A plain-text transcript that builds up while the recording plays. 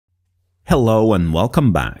Hello and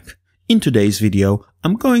welcome back. In today's video,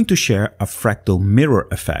 I'm going to share a fractal mirror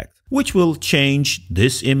effect, which will change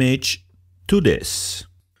this image to this.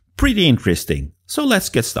 Pretty interesting, so let's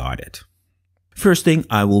get started. First thing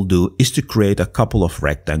I will do is to create a couple of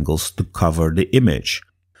rectangles to cover the image.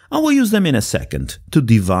 I will use them in a second to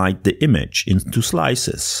divide the image into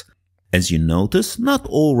slices. As you notice, not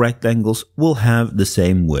all rectangles will have the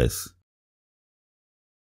same width.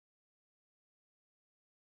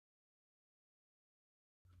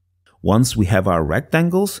 Once we have our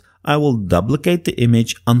rectangles, I will duplicate the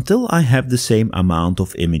image until I have the same amount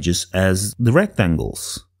of images as the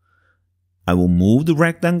rectangles. I will move the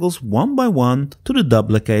rectangles one by one to the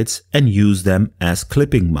duplicates and use them as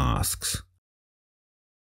clipping masks.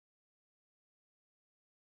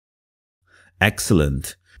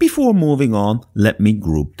 Excellent. Before moving on, let me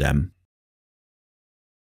group them.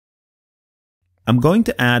 I'm going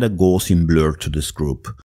to add a Gaussian blur to this group.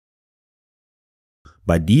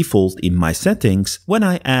 By default in my settings, when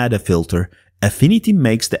I add a filter, Affinity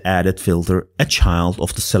makes the added filter a child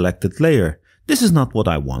of the selected layer. This is not what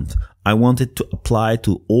I want. I want it to apply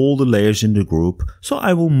to all the layers in the group, so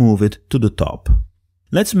I will move it to the top.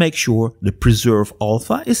 Let's make sure the preserve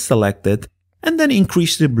alpha is selected and then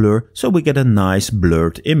increase the blur so we get a nice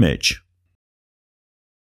blurred image.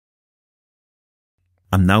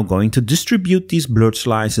 I'm now going to distribute these blurred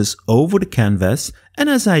slices over the canvas, and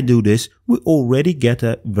as I do this, we already get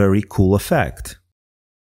a very cool effect.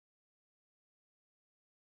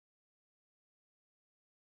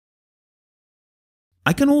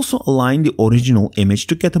 I can also align the original image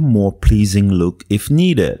to get a more pleasing look if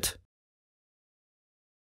needed.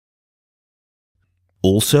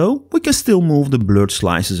 Also, we can still move the blurred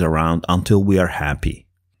slices around until we are happy.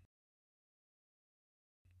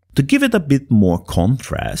 To give it a bit more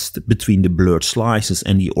contrast between the blurred slices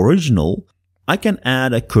and the original, I can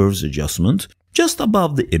add a curves adjustment just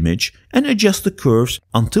above the image and adjust the curves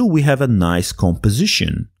until we have a nice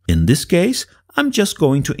composition. In this case, I'm just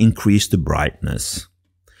going to increase the brightness.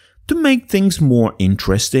 To make things more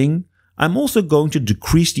interesting, I'm also going to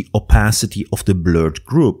decrease the opacity of the blurred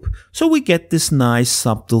group, so we get this nice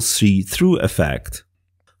subtle see-through effect.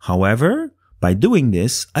 However, by doing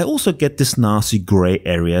this, I also get this nasty gray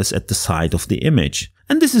areas at the side of the image,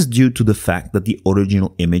 and this is due to the fact that the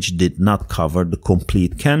original image did not cover the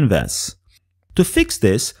complete canvas. To fix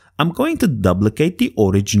this, I'm going to duplicate the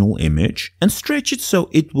original image and stretch it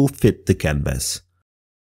so it will fit the canvas.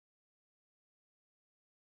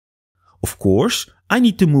 Of course, I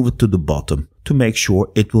need to move it to the bottom to make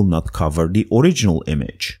sure it will not cover the original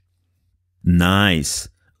image. Nice!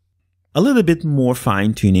 A little bit more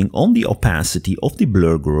fine-tuning on the opacity of the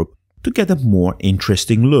blur group to get a more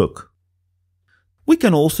interesting look. We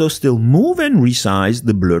can also still move and resize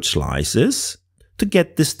the blurred slices to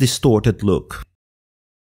get this distorted look.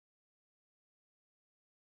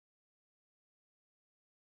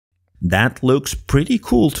 That looks pretty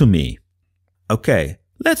cool to me. Okay,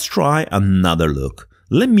 let's try another look.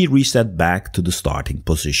 Let me reset back to the starting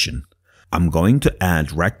position. I'm going to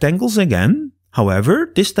add rectangles again. However,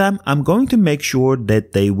 this time I'm going to make sure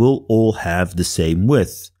that they will all have the same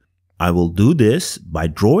width. I will do this by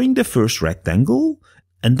drawing the first rectangle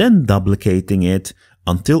and then duplicating it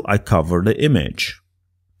until I cover the image.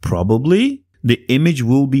 Probably the image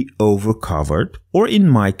will be overcovered, or in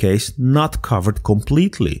my case not covered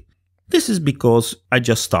completely. This is because I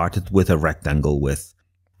just started with a rectangle width.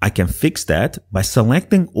 I can fix that by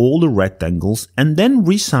selecting all the rectangles and then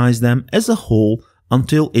resize them as a whole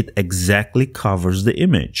until it exactly covers the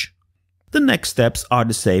image. The next steps are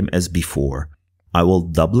the same as before. I will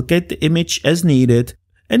duplicate the image as needed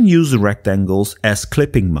and use the rectangles as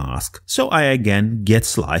clipping mask, so I again get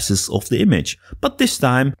slices of the image, but this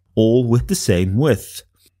time all with the same width.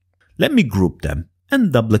 Let me group them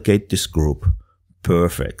and duplicate this group.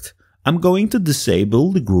 Perfect. I'm going to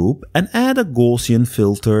disable the group and add a Gaussian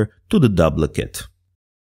filter to the duplicate.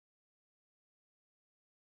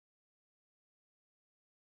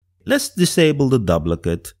 Let's disable the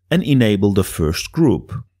duplicate and enable the first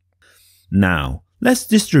group. Now, let's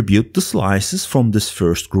distribute the slices from this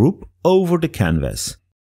first group over the canvas.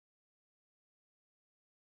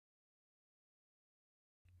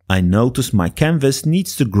 I notice my canvas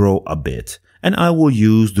needs to grow a bit, and I will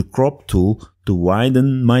use the crop tool to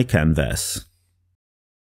widen my canvas.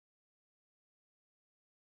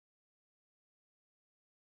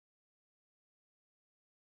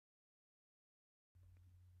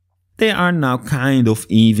 They are now kind of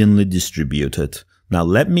evenly distributed. Now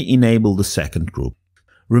let me enable the second group.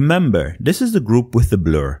 Remember, this is the group with the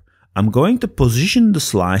blur. I'm going to position the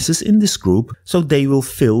slices in this group so they will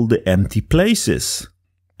fill the empty places.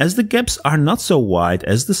 As the gaps are not so wide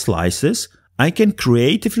as the slices, I can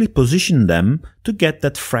creatively position them to get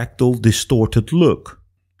that fractal distorted look.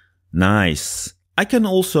 Nice! I can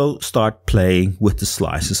also start playing with the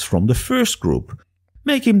slices from the first group,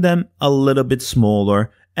 making them a little bit smaller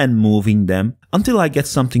and moving them until I get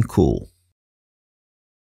something cool.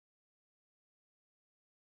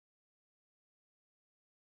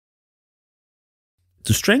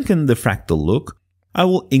 To strengthen the fractal look, I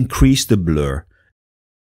will increase the blur.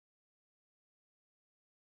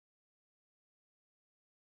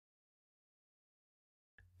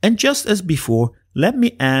 And just as before, let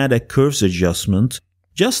me add a curves adjustment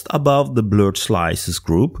just above the blurred slices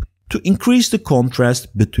group to increase the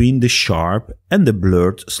contrast between the sharp and the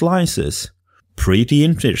blurred slices. Pretty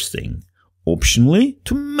interesting. Optionally,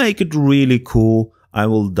 to make it really cool, I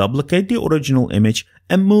will duplicate the original image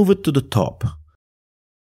and move it to the top.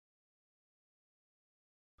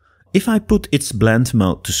 If I put its blend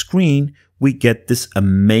mode to screen, we get this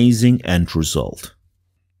amazing end result.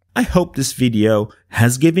 I hope this video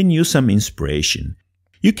has given you some inspiration.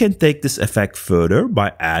 You can take this effect further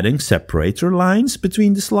by adding separator lines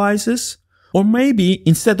between the slices, or maybe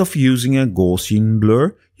instead of using a Gaussian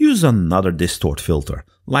blur, use another distort filter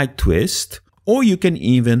like twist, or you can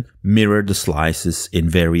even mirror the slices in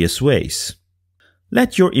various ways.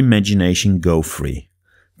 Let your imagination go free.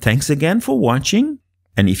 Thanks again for watching.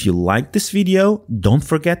 And if you liked this video, don't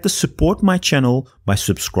forget to support my channel by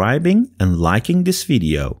subscribing and liking this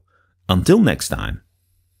video. Until next time.